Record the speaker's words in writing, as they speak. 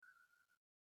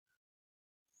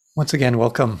Once again,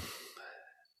 welcome.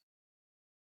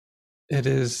 It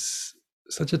is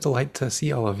such a delight to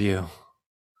see all of you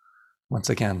once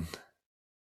again.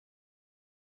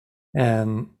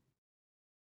 And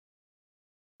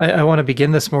I want to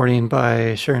begin this morning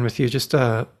by sharing with you just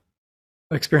a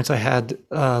experience I had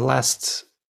last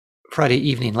Friday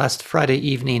evening. Last Friday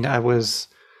evening, I was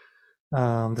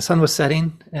the sun was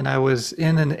setting, and I was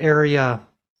in an area,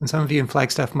 and some of you in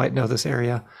Flagstaff might know this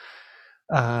area,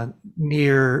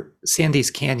 near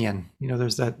Sandy's Canyon. You know,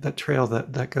 there's that trail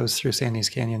that goes through Sandy's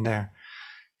Canyon there.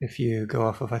 If you go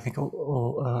off of, I think,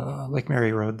 Lake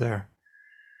Mary Road there.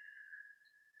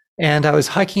 And I was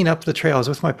hiking up the trail. I was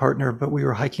with my partner, but we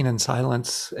were hiking in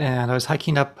silence. And I was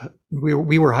hiking up.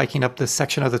 We were hiking up this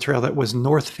section of the trail that was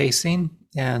north facing,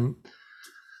 and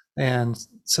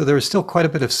so there was still quite a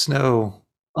bit of snow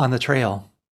on the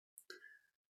trail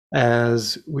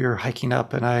as we were hiking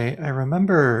up. And I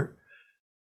remember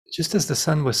just as the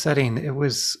sun was setting, it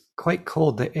was quite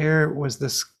cold. The air was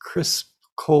this crisp,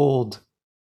 cold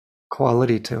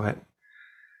quality to it.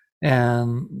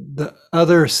 And the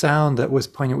other sound that was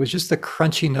poignant was just the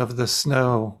crunching of the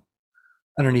snow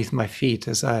underneath my feet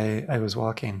as I was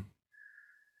walking.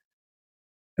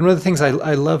 And one of the things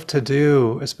I love to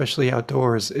do, especially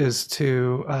outdoors, is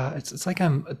to, it's like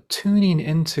I'm tuning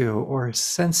into or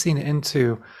sensing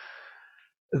into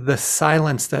the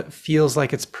silence that feels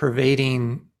like it's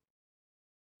pervading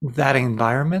that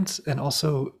environment and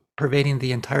also pervading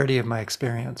the entirety of my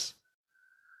experience.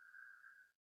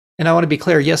 And I want to be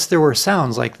clear, yes, there were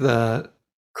sounds like the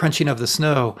crunching of the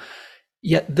snow,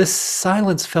 yet this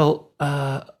silence felt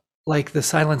like the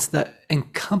silence that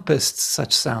encompassed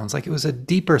such sounds, like it was a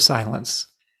deeper silence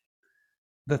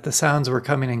that the sounds were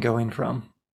coming and going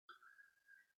from.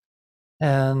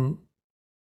 And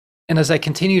as I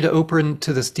continue to open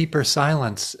to this deeper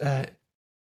silence,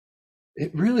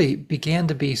 it really began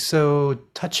to be so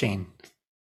touching.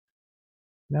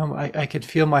 You know, I could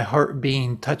feel my heart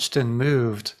being touched and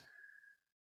moved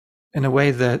in a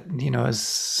way that, you know, is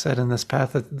said in this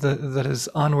path that is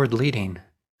onward leading.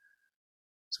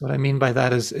 So what I mean by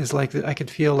that is like I could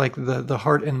feel like the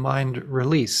heart and mind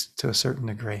release to a certain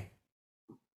degree.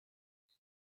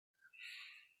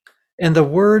 And the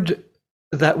word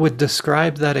that would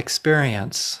describe that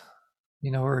experience,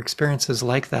 you know, or experiences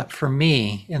like that for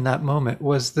me in that moment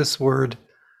was this word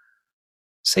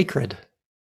sacred.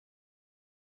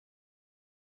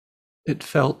 It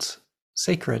felt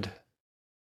sacred.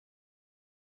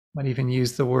 Might even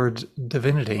use the word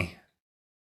divinity.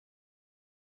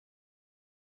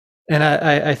 And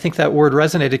I think that word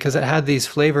resonated because it had these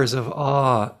flavors of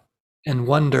awe and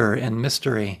wonder and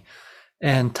mystery,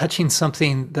 and touching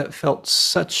something that felt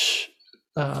so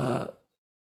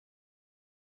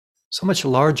much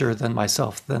larger than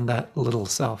myself, than that little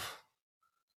self.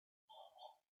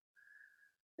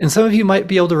 And some of you might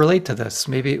be able to relate to this.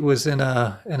 Maybe it was in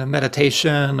a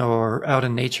meditation or out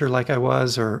in nature like I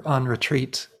was, or on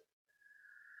retreat.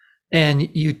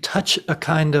 And you touch a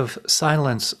kind of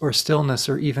silence or stillness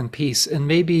or even peace. And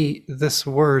maybe this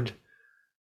word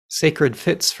sacred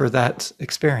fits for that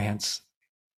experience.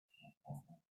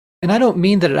 And I don't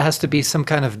mean that it has to be some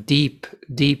kind of deep,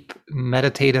 deep,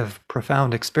 meditative,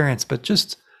 profound experience, but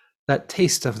just that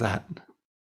taste of that,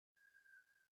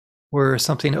 where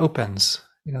something opens,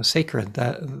 you know, sacred,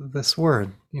 that this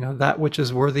word, you know, that which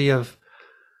is worthy of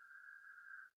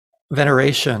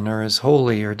veneration or is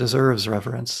holy or deserves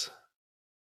reverence.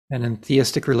 And in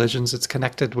theistic religions, it's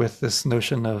connected with this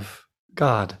notion of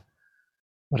God,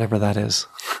 whatever that is.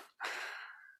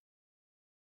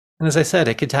 And as I said,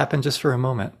 it could happen just for a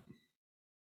moment.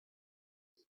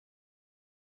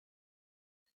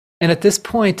 And at this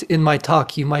point in my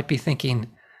talk, you might be thinking,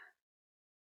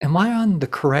 am I on the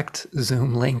correct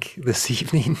Zoom link this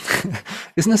evening?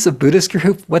 Isn't this a Buddhist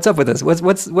group? What's up with this?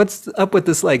 What's up with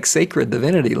this like sacred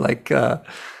divinity? Like,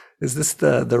 is this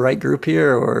the right group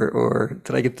here, or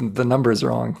did I get the numbers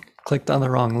wrong? Clicked on the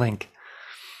wrong link.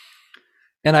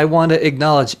 And I want to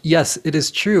acknowledge, yes, it is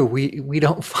true. We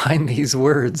don't find these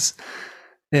words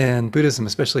in Buddhism,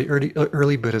 especially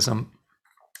early Buddhism.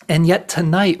 And yet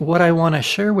tonight, what I want to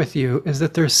share with you is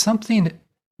that there's something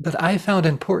that I found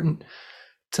important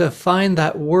to find,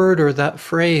 that word or that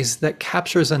phrase that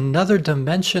captures another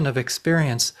dimension of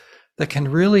experience that can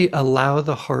really allow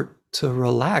the heart to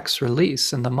relax,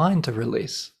 release, and the mind to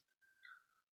release.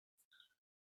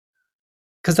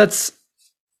 Because that's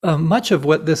much of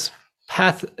what this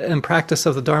path and practice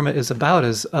of the Dharma is about,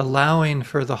 is allowing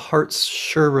for the heart's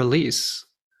sure release.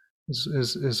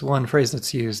 Is one phrase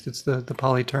that's used. It's the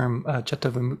Pali term citta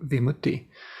vimutti,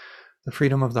 the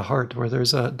freedom of the heart, where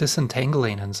there's a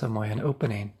disentangling in some way, an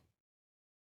opening.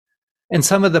 And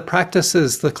some of the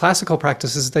practices, the classical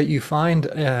practices that you find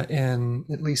in,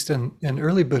 at least in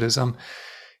early Buddhism,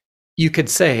 you could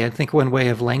say, I think one way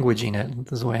of languaging it,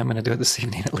 this is the way I'm going to do it this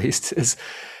evening at least, is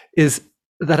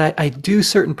that I do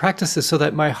certain practices so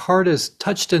that my heart is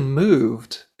touched and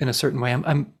moved in a certain way.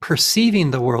 I'm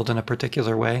perceiving the world in a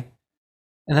particular way.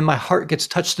 And then my heart gets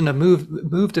touched and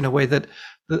moved in a way that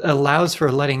allows for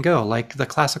letting go. Like the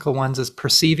classical ones is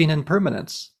perceiving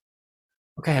impermanence.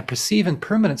 Okay, I perceive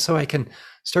impermanence so I can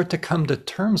start to come to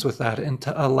terms with that and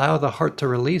to allow the heart to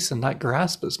release and not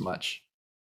grasp as much.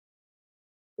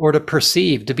 Or to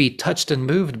perceive, to be touched and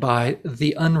moved by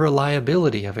the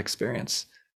unreliability of experience,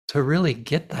 to really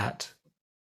get that.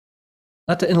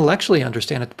 Not to intellectually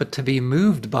understand it, but to be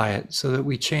moved by it so that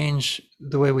we change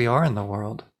the way we are in the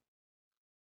world.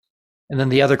 And then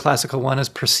the other classical one is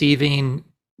perceiving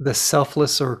the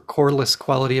selfless or coreless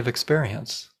quality of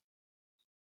experience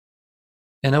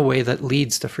in a way that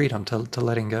leads to freedom, to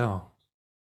letting go.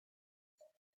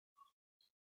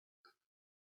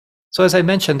 So as I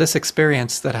mentioned, this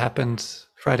experience that happened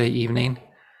Friday evening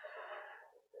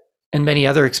and many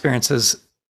other experiences,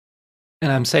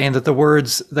 and I'm saying that the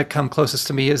words that come closest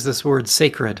to me is this word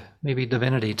sacred, maybe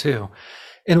divinity too.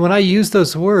 And when I use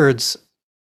those words,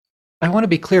 I want to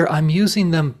be clear, I'm using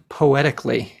them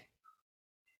poetically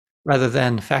rather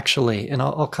than factually. And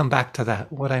I'll come back to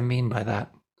that, what I mean by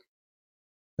that.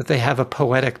 That they have a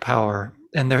poetic power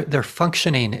and they're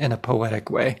functioning in a poetic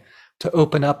way to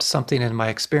open up something in my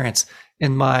experience,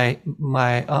 in my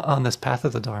on this path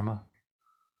of the Dharma.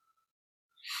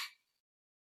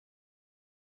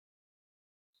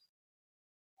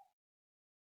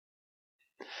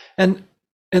 And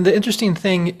the interesting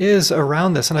thing is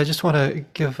around this, and I just want to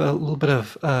give a little bit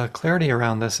of clarity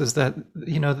around this, is that,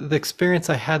 the experience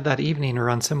I had that evening or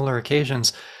on similar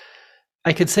occasions,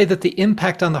 I could say that the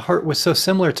impact on the heart was so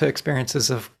similar to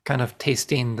experiences of kind of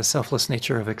tasting the selfless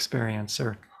nature of experience,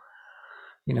 or,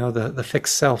 the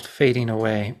fixed self fading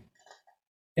away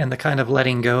and the kind of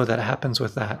letting go that happens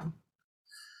with that.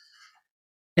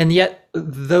 And yet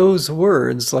those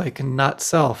words like not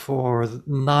self or a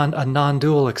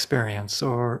non-dual experience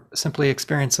or simply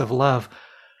experience of love,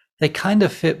 they kind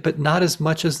of fit, but not as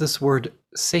much as this word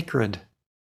sacred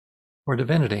or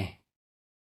divinity.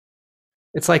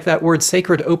 It's like that word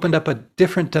sacred opened up a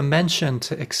different dimension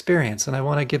to experience. And I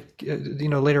want to give,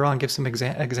 later on, give some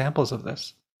examples of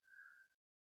this.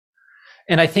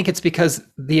 And I think it's because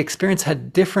the experience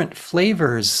had different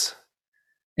flavors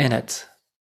in it.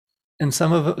 And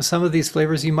some of these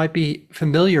flavors you might be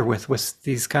familiar with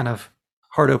these kind of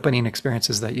heart-opening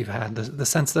experiences that you've had. The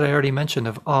sense that I already mentioned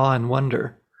of awe and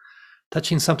wonder,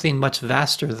 touching something much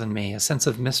vaster than me, a sense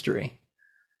of mystery.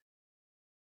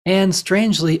 And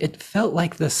strangely, it felt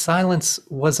like the silence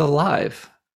was alive.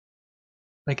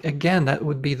 Like, again, that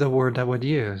would be the word I would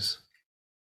use.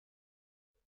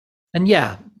 And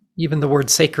yeah, even the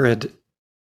word sacred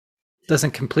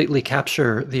doesn't completely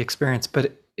capture the experience,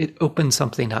 but it opens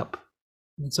something up.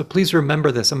 And so please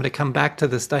remember this. I'm going to come back to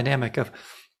this dynamic of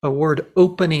a word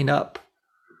opening up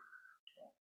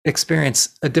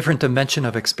experience, a different dimension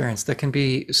of experience that can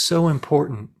be so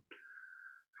important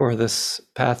for this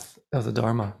path of the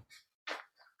Dharma.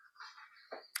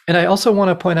 And I also want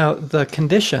to point out the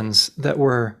conditions that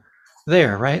were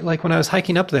there, right? Like when I was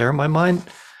hiking up there, my mind,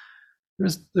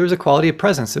 there was a quality of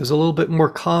presence. It was a little bit more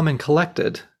calm and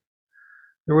collected.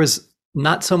 There was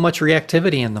not so much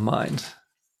reactivity in the mind.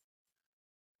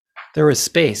 There was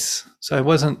space. So I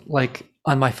wasn't like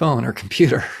on my phone or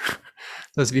computer.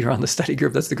 Those of you who are on the study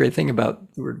group, that's the great thing about,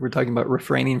 we're talking about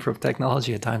refraining from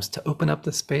technology at times to open up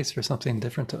the space for something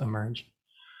different to emerge.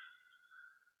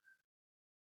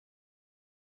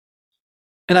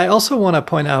 And I also want to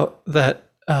point out that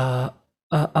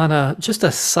on just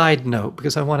a side note,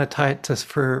 because I want to tie it to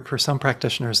for some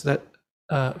practitioners, that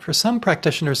for some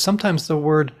practitioners, sometimes the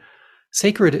word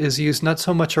sacred is used not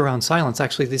so much around silence.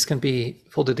 Actually, these can be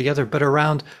folded together, but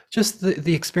around just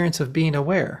the experience of being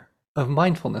aware, of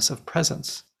mindfulness, of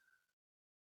presence.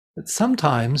 That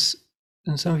sometimes,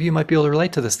 and some of you might be able to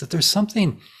relate to this, that there's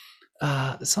something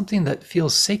that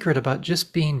feels sacred about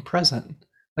just being present,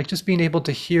 like just being able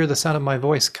to hear the sound of my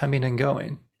voice coming and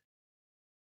going.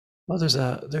 Well, there's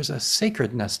a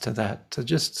sacredness to that, to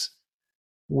just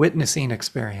witnessing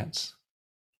experience.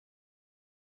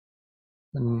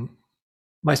 And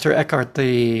Meister Eckhart,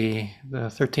 the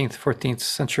 13th, 14th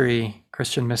century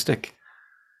Christian mystic,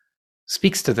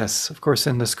 speaks to this, of course,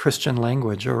 in this Christian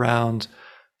language around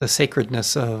the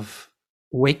sacredness of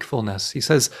wakefulness. He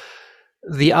says,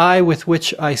 "The eye with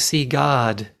which I see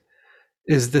God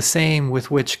is the same with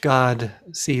which God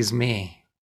sees me."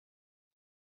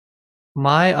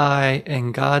 My eye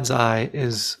and God's eye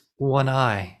is one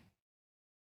eye.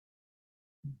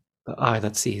 The eye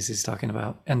that sees, he's talking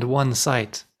about, and one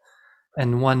sight,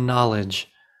 and one knowledge,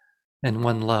 and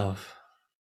one love.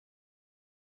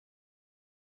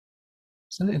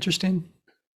 Isn't it interesting?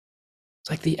 It's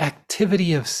like the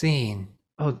activity of seeing.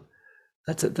 Oh,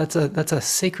 that's a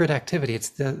sacred activity. It's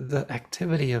the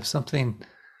activity of something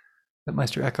that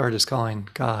Meister Eckhart is calling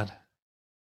God.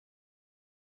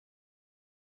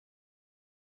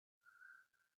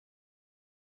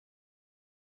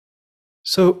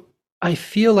 So I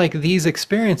feel like these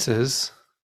experiences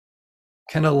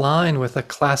can align with this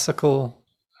classical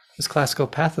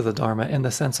path of the Dharma, in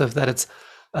the sense of that it's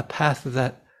a path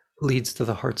that leads to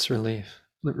the heart's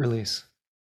release.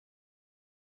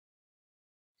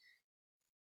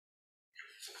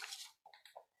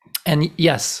 And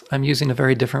yes, I'm using a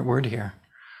very different word here.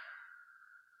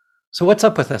 So what's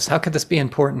up with this? How could this be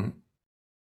important?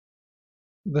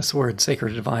 This word,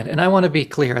 sacred or divine. And I want to be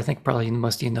clear. I think probably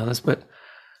most of you know this, but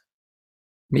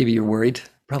maybe you're worried.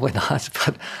 Probably not.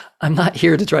 But I'm not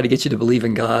here to try to get you to believe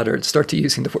in God or start to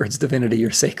using the words divinity or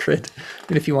sacred.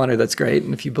 And if you want to, that's great.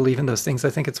 And if you believe in those things,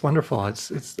 I think it's wonderful. I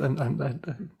think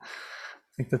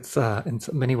that's in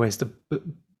many ways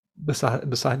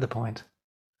beside the point.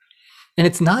 And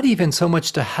it's not even so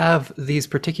much to have these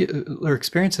particular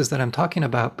experiences that I'm talking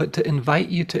about, but to invite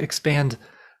you to expand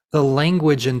the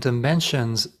language and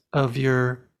dimensions of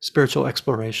your spiritual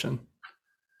exploration,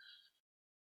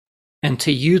 and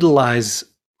to utilize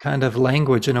kind of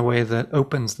language in a way that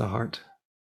opens the heart.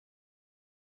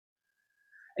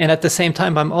 And at the same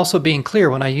time, I'm also being clear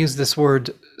when I use this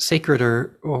word sacred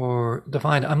or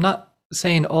divine. I'm not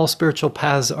saying all spiritual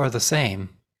paths are the same,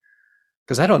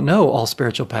 because I don't know all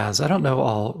spiritual paths. I don't know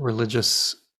all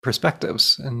religious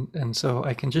perspectives. And so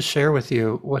I can just share with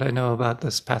you what I know about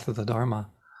this path of the Dharma.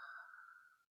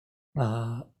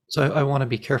 So I want to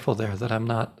be careful there that I'm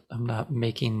not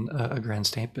making a grand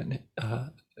statement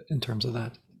in terms of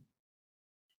that.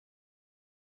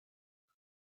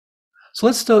 So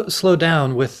let's slow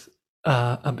down with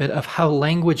a bit of how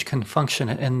language can function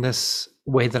in this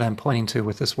way that I'm pointing to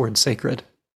with this word sacred.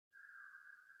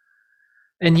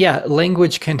 And yeah,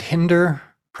 language can hinder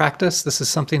practice. This is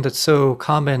something that's so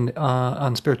common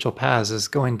on spiritual paths, is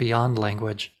going beyond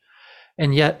language.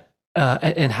 And yet,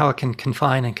 and how it can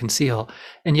confine and conceal.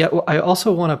 And yet what I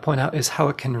also want to point out is how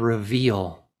it can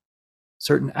reveal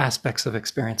certain aspects of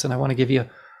experience. And I want to give you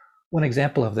one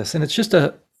example of this. And it's just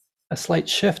a slight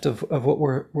shift of what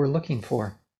we're looking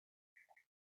for.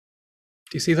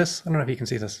 Do you see this? I don't know if you can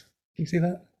see this. Can you see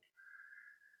that?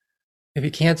 If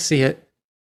you can't see it,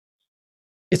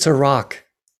 it's a rock.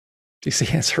 Do you see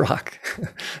it? It's a rock.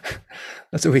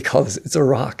 That's what we call this. It's a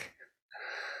rock.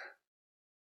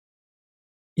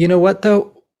 You know what,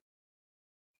 though?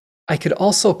 I could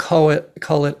also call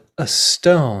it a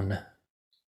stone.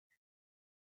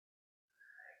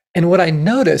 And what I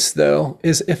notice, though,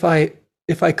 is if I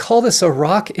call this a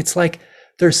rock, it's like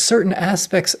there's certain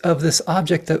aspects of this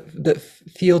object that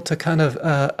feel to kind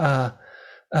of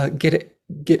get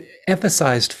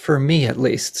emphasized, for me at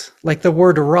least. Like the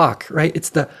word rock, right?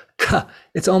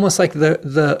 It's almost like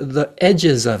the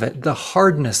edges of it, the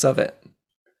hardness of it.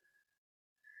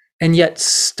 And yet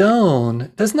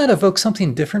stone, doesn't that evoke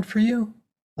something different for you?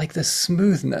 Like the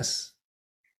smoothness.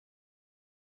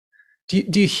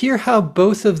 Do you hear how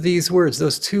both of these words,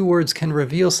 those two words, can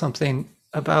reveal something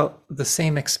about the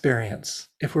same experience?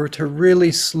 If we were to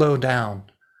really slow down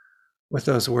with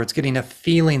those words, getting a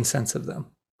feeling sense of them.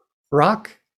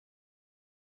 Rock,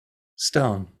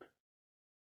 stone.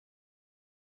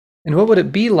 And what would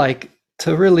it be like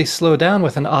to really slow down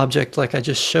with an object like I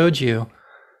just showed you?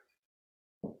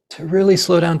 To really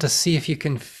slow down to see if you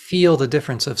can feel the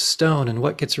difference of stone and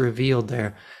what gets revealed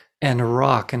there, and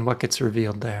rock and what gets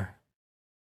revealed there.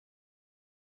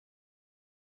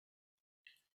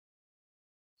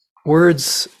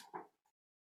 Words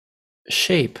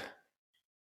shape.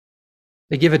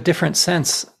 They give a different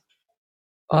sense,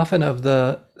 often of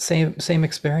the same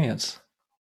experience.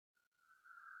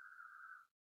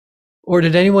 Or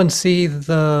did anyone see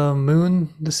the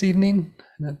moon this evening?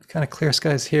 That kind of clear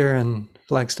skies here in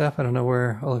Flagstaff. I don't know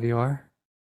where all of you are.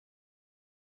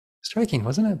 Striking,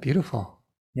 wasn't it? Beautiful.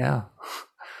 Yeah.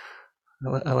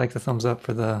 I like the thumbs up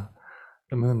for the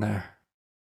moon there.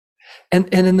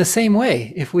 And in the same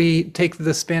way, if we take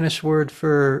the Spanish word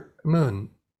for moon,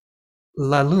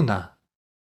 la luna,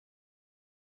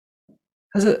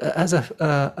 has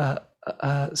a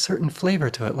certain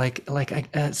flavor to it, like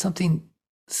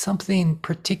something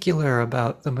particular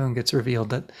about the moon gets revealed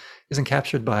that isn't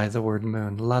captured by the word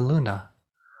moon, la luna.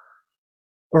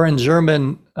 Or in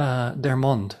German, der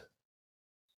Mond.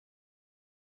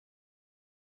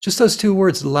 Just those two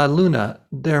words, la luna,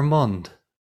 der Mond.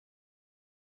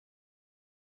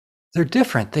 They're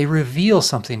different. They reveal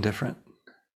something different.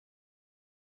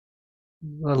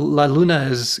 La luna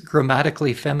is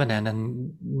grammatically feminine,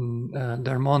 and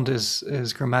der Mond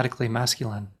is grammatically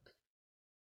masculine.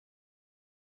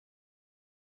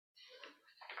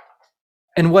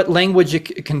 And what language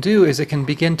it can do is it can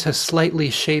begin to slightly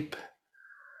shape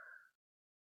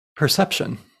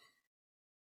perception.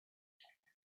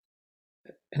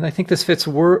 And I think this fits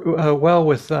well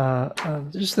with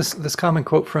just this common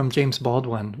quote from James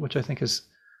Baldwin, which I think is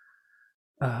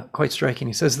quite striking.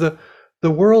 He says,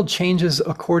 the world changes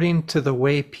according to the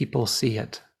way people see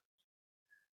it.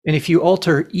 And if you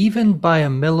alter even by a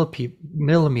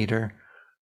millimeter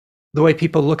the way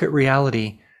people look at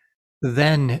reality,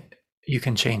 then you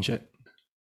can change it.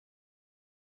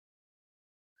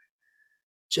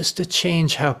 Just to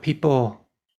change how people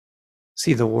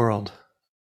see the world.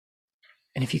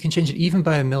 And if you can change it even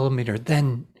by a millimeter,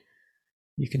 then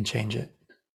you can change it.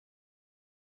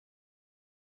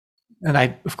 And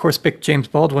I, of course, picked James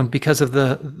Baldwin because of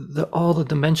all the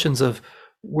dimensions of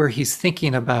where he's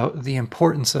thinking about the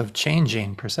importance of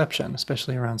changing perception,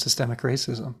 especially around systemic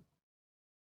racism,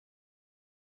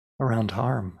 around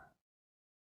harm.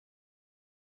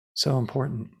 So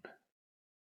important.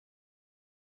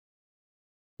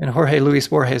 And Jorge Luis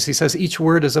Borges, he says, each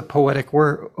word is a poetic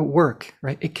work,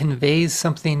 right? It conveys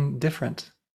something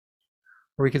different.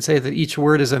 Or we could say that each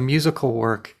word is a musical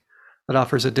work that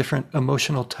offers a different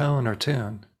emotional tone or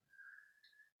tune.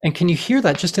 And can you hear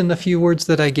that just in the few words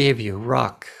that I gave you?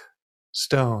 Rock,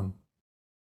 stone,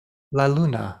 la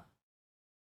luna,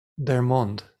 der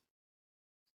Mond.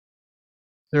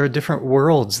 There are different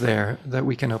worlds there that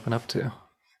we can open up to.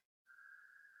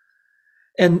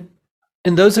 And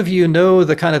those of you who know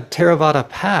the kind of Theravada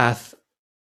path,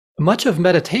 much of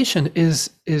meditation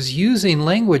is using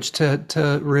language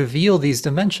to reveal these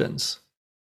dimensions.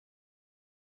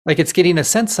 Like it's getting a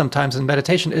sense sometimes in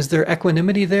meditation, is there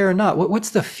equanimity there or not? What's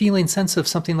the feeling sense of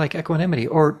something like equanimity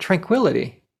or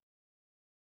tranquility?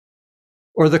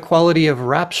 Or the quality of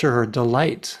rapture or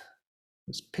delight?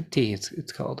 It's piti,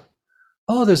 it's called.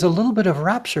 Oh, there's a little bit of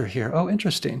rapture here. Oh,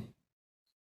 interesting.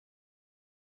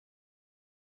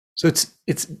 So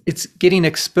it's getting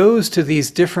exposed to these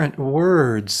different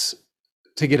words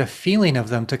to get a feeling of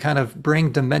them, to kind of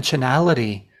bring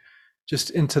dimensionality just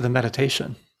into the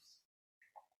meditation.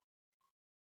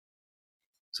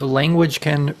 So language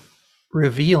can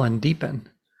reveal and deepen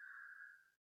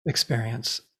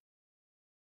experience.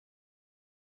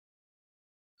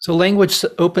 So language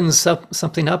opens up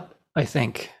something up, I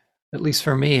think, at least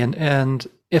for me, and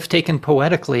if taken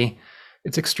poetically,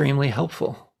 it's extremely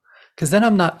helpful. Because then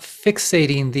I'm not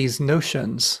fixating these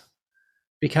notions,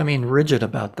 becoming rigid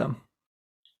about them.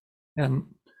 And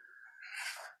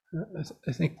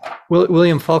I think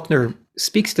William Faulkner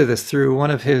speaks to this through one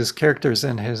of his characters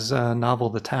in his novel,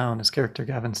 The Town, his character,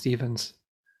 Gavin Stevens.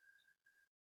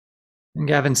 And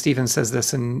Gavin Stevens says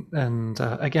this, and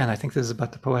again, I think this is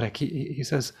about the poetic. He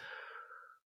says,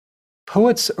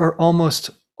 poets are almost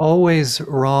always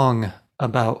wrong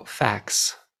about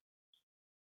facts.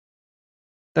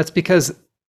 That's because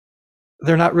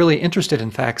they're not really interested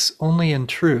in facts, only in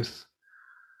truth,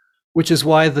 which is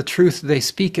why the truth they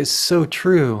speak is so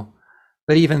true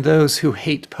that even those who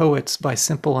hate poets by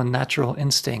simple and natural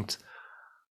instinct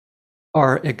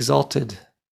are exalted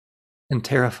and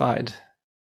terrified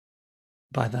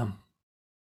by them.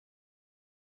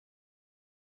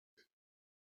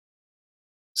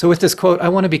 So with this quote, I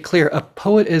want to be clear. A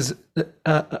poet is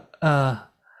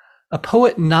a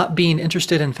poet not being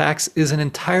interested in facts is an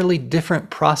entirely different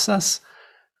process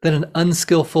than an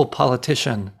unskillful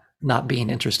politician not being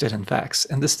interested in facts.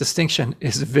 And this distinction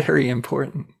is very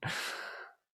important.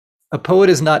 A poet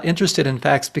is not interested in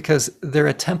facts because they're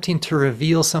attempting to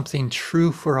reveal something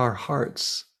true for our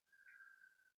hearts.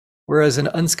 Whereas an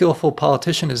unskillful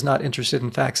politician is not interested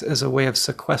in facts as a way of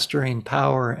sequestering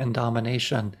power and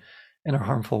domination in a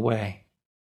harmful way.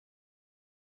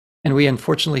 And we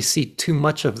unfortunately see too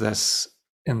much of this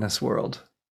in this world,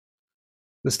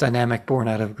 this dynamic born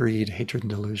out of greed, hatred, and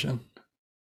delusion.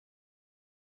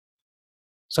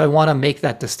 So I want to make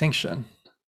that distinction.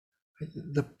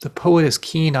 The poet is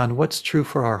keen on what's true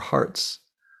for our hearts,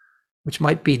 which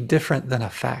might be different than a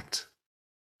fact.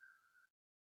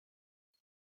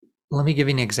 Let me give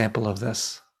you an example of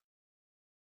this.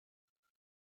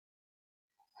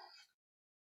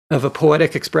 Of a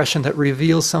poetic expression that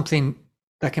reveals something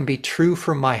that can be true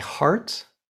for my heart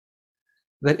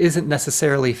that isn't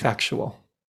necessarily factual.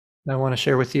 I want to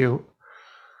share with you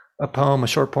a poem, a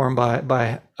short poem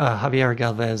by Javier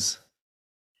Galvez.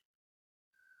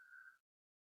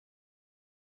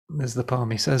 This is the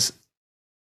poem. He says,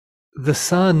 the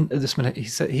sun, this minute,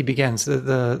 he begins,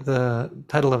 the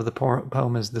title of the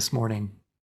poem is This Morning.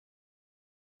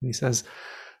 He says,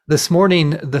 this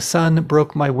morning the sun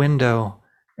broke my window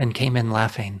and came in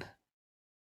laughing.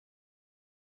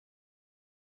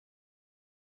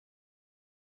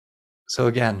 So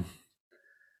again,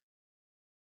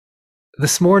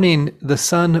 this morning the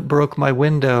sun broke my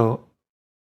window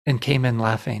and came in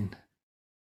laughing.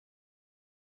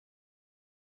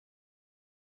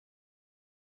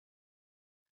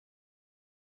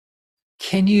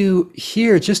 Can you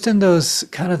hear just in those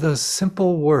kind of those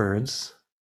simple words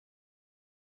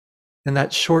in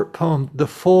that short poem, the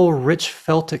full, rich,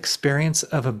 felt experience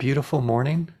of a beautiful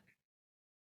morning?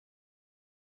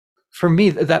 For me,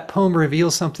 that poem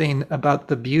reveals something about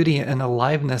the beauty and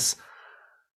aliveness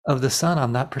of the sun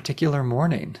on that particular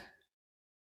morning.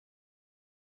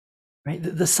 Right?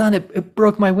 The sun, it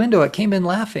broke my window. It came in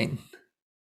laughing.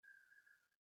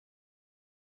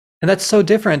 And that's so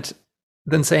different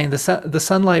than saying the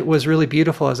sunlight was really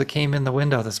beautiful as it came in the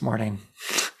window this morning.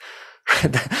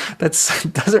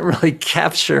 That doesn't really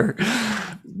capture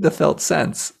the felt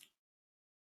sense.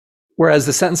 Whereas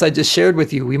the sentence I just shared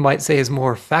with you, we might say is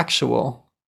more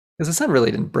factual, because the sun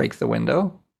really didn't break the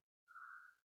window.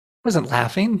 It wasn't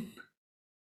laughing.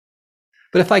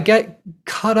 But if I get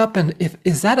caught up in,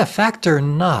 is that a fact or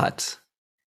not?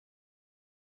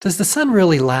 Does the sun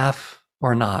really laugh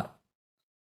or not?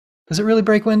 Does it really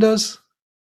break windows?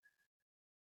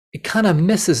 It kind of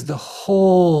misses the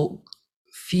whole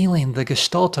feeling, the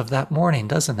gestalt of that morning,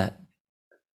 doesn't it?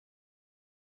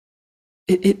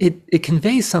 It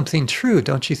conveys something true,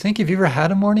 don't you think? Have you ever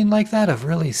had a morning like that of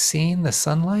really seeing the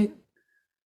sunlight?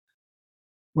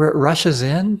 Where it rushes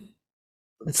in?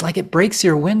 It's like it breaks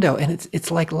your window and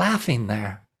it's like laughing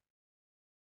there.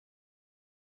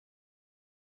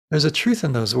 There's a truth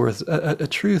in those words, a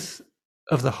truth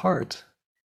of the heart.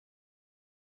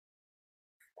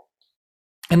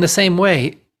 In the same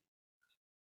way,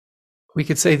 we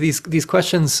could say these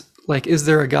questions like, is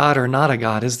there a God or not a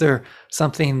God? Is there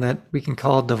something that we can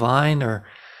call divine or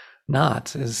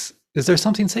not? Is there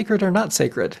something sacred or not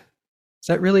sacred? Is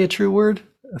that really a true word,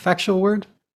 a factual word?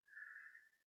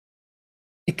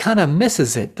 It kind of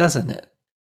misses it, doesn't it?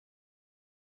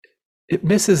 It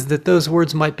misses that those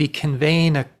words might be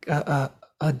conveying a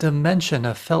dimension,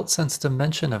 a felt sense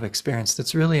dimension of experience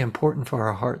that's really important for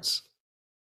our hearts.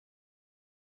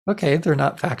 Okay, they're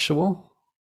not factual,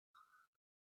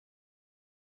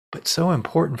 but so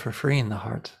important for freeing the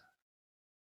heart.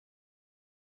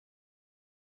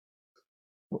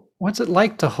 What's it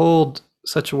like to hold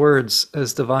such words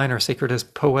as divine or sacred as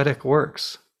poetic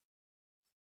works,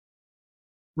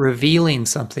 revealing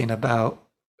something about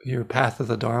your path of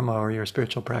the Dharma or your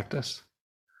spiritual practice?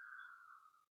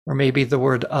 Or maybe the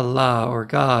word Allah or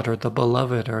God or the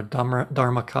beloved or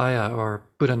Dharmakaya or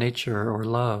Buddha nature or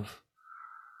love,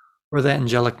 or the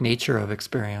angelic nature of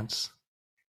experience.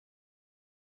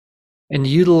 And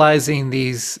utilizing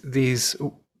these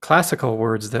classical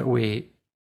words that we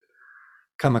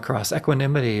come across,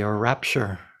 equanimity or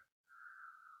rapture,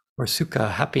 or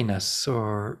sukha, happiness,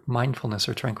 or mindfulness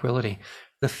or tranquility,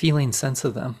 the feeling sense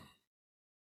of them.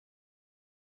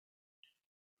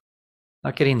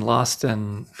 Not getting lost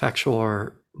in factual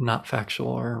or not factual,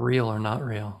 or real or not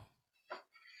real.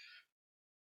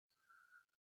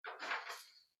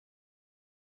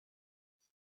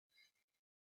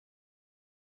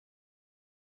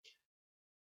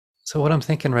 So what I'm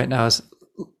thinking right now is,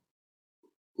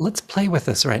 let's play with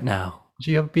this right now. Would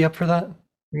you be up for that?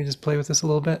 We can just play with this a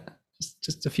little bit,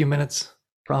 just a few minutes,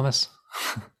 promise.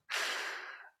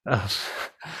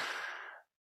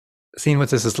 Seeing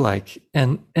what this is like,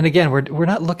 and again, we're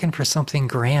not looking for something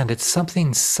grand. It's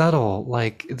something subtle,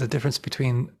 like the difference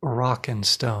between rock and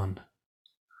stone.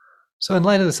 So in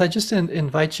light of this, I just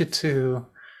invite you to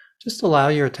just allow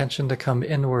your attention to come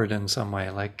inward in some way,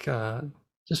 like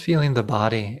just feeling the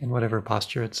body in whatever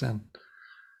posture it's in.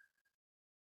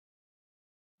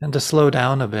 And to slow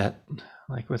down a bit,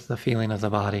 like with the feeling of the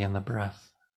body and the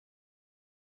breath.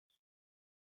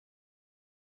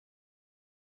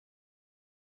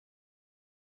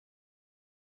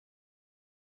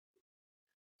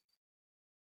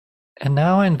 And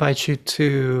now I invite you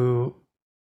to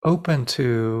open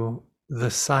to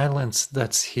the silence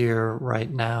that's here right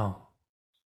now.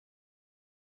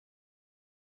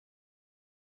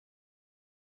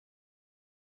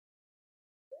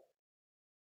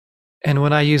 And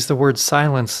when I use the word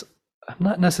silence, I'm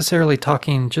not necessarily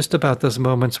talking just about those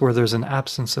moments where there's an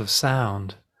absence of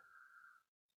sound,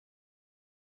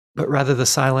 but rather the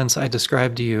silence I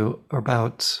described to you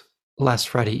about last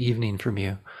Friday evening for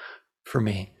me,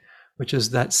 which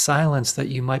is that silence that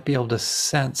you might be able to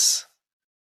sense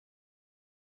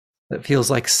that feels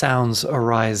like sounds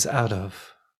arise out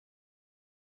of.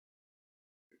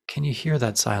 Can you hear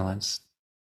that silence?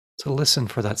 To listen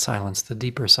for that silence, the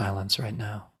deeper silence right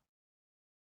now.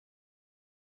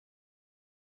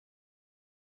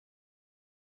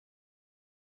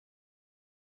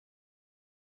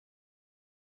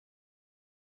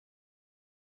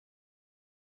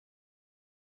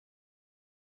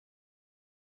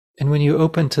 And when you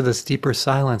open to this deeper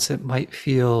silence, it might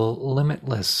feel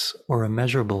limitless or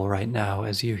immeasurable right now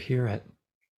as you hear it.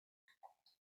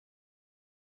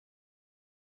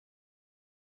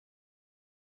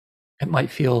 It might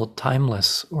feel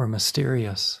timeless or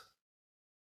mysterious.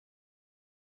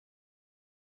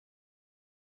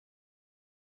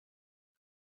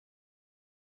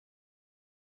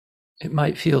 It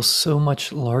might feel so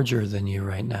much larger than you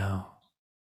right now.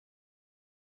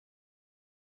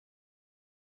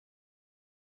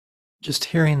 Just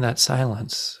hearing that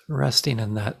silence, resting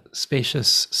in that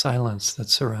spacious silence that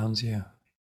surrounds you.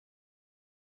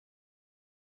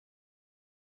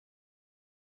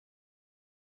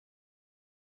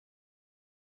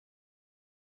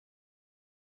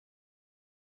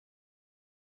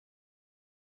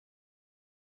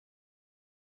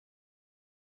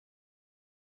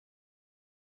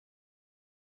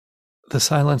 The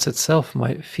silence itself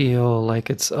might feel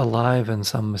like it's alive in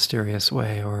some mysterious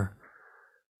way, or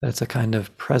that it's a kind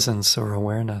of presence or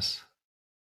awareness.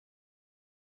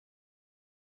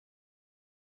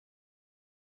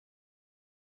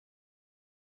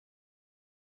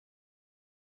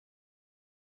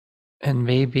 And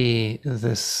maybe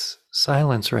this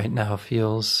silence right now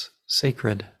feels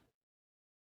sacred,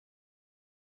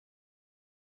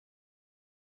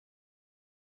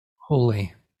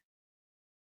 holy.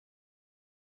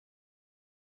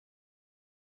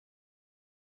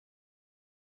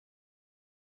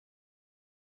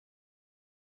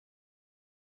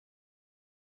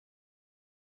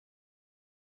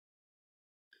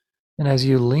 And as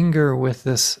you linger with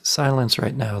this silence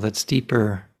right now that's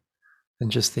deeper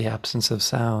than just the absence of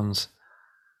sounds,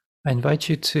 I invite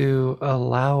you to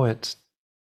allow it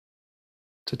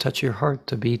to touch your heart,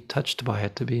 to be touched by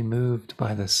it, to be moved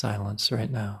by this silence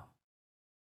right now.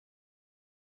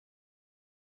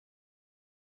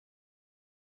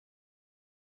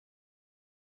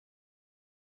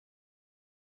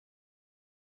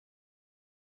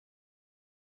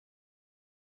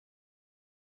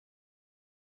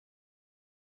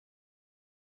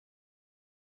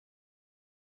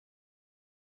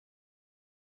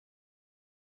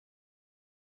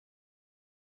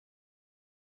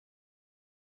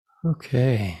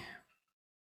 Okay.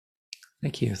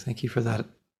 Thank you. Thank you for that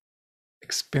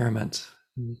experiment.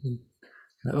 You can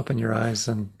open your eyes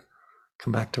and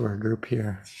come back to our group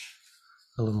here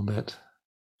a little bit.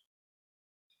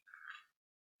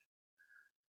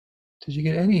 Did you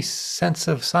get any sense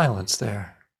of silence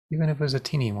there, even if it was a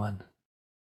teeny one?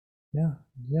 Yeah,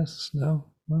 yes, no,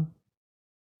 no,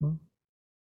 no.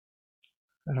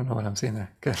 I don't know what I'm seeing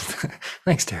there. Good.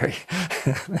 Thanks, Terry.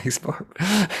 Thanks, Barb.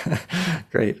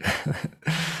 Great.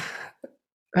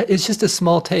 It's just a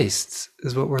small taste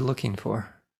is what we're looking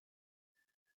for.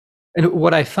 And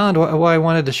what I found, why I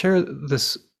wanted to share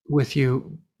this with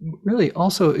you, really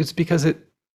also, it's because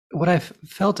what I've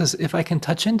felt is if I can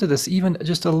touch into this even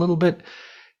just a little bit,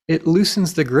 it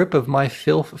loosens the grip of my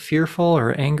fearful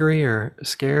or angry or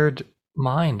scared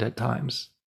mind at times.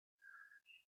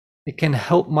 It can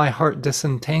help my heart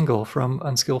disentangle from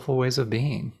unskillful ways of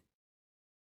being.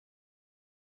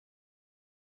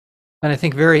 And I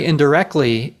think very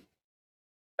indirectly,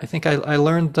 I think I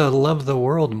learned to love the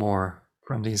world more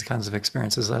from these kinds of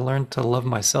experiences. I learned to love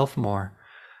myself more.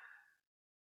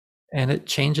 And it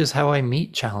changes how I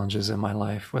meet challenges in my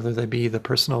life, whether they be the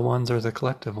personal ones or the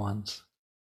collective ones.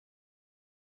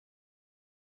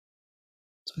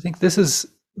 So I think this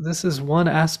is one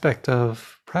aspect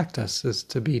of practice, is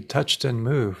to be touched and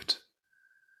moved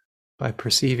by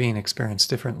perceiving experience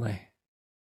differently,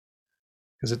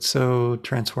 because it's so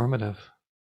transformative.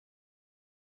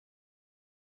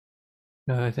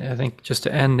 I think just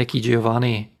to end, Nikki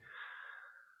Giovanni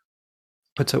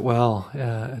puts it well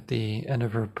at the end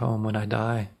of her poem, When I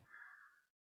Die.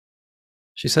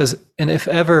 She says, "And if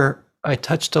ever I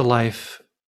touched a life,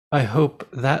 I hope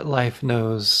that life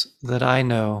knows that I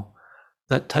know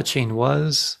that touching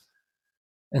was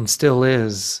and still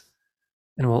is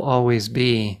and will always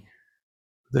be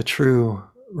the true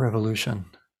revolution."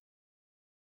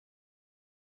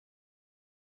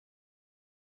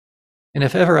 And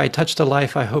if ever I touched a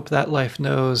life, I hope that life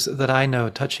knows that I know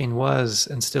touching was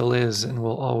and still is and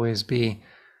will always be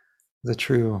the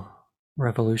true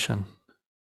revolution.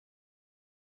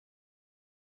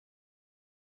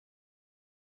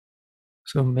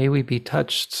 So may we be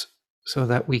touched so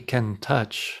that we can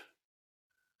touch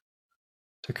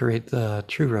to create the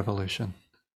true revolution.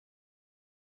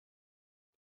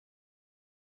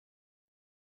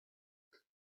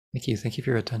 Thank you. Thank you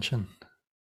for your attention.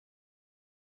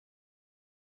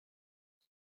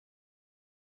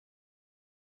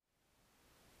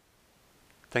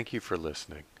 Thank you for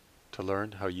listening. To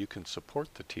learn how you can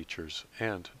support the teachers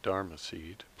and Dharma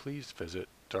Seed, please visit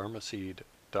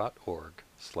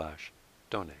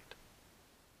dharmaseed.org/donate.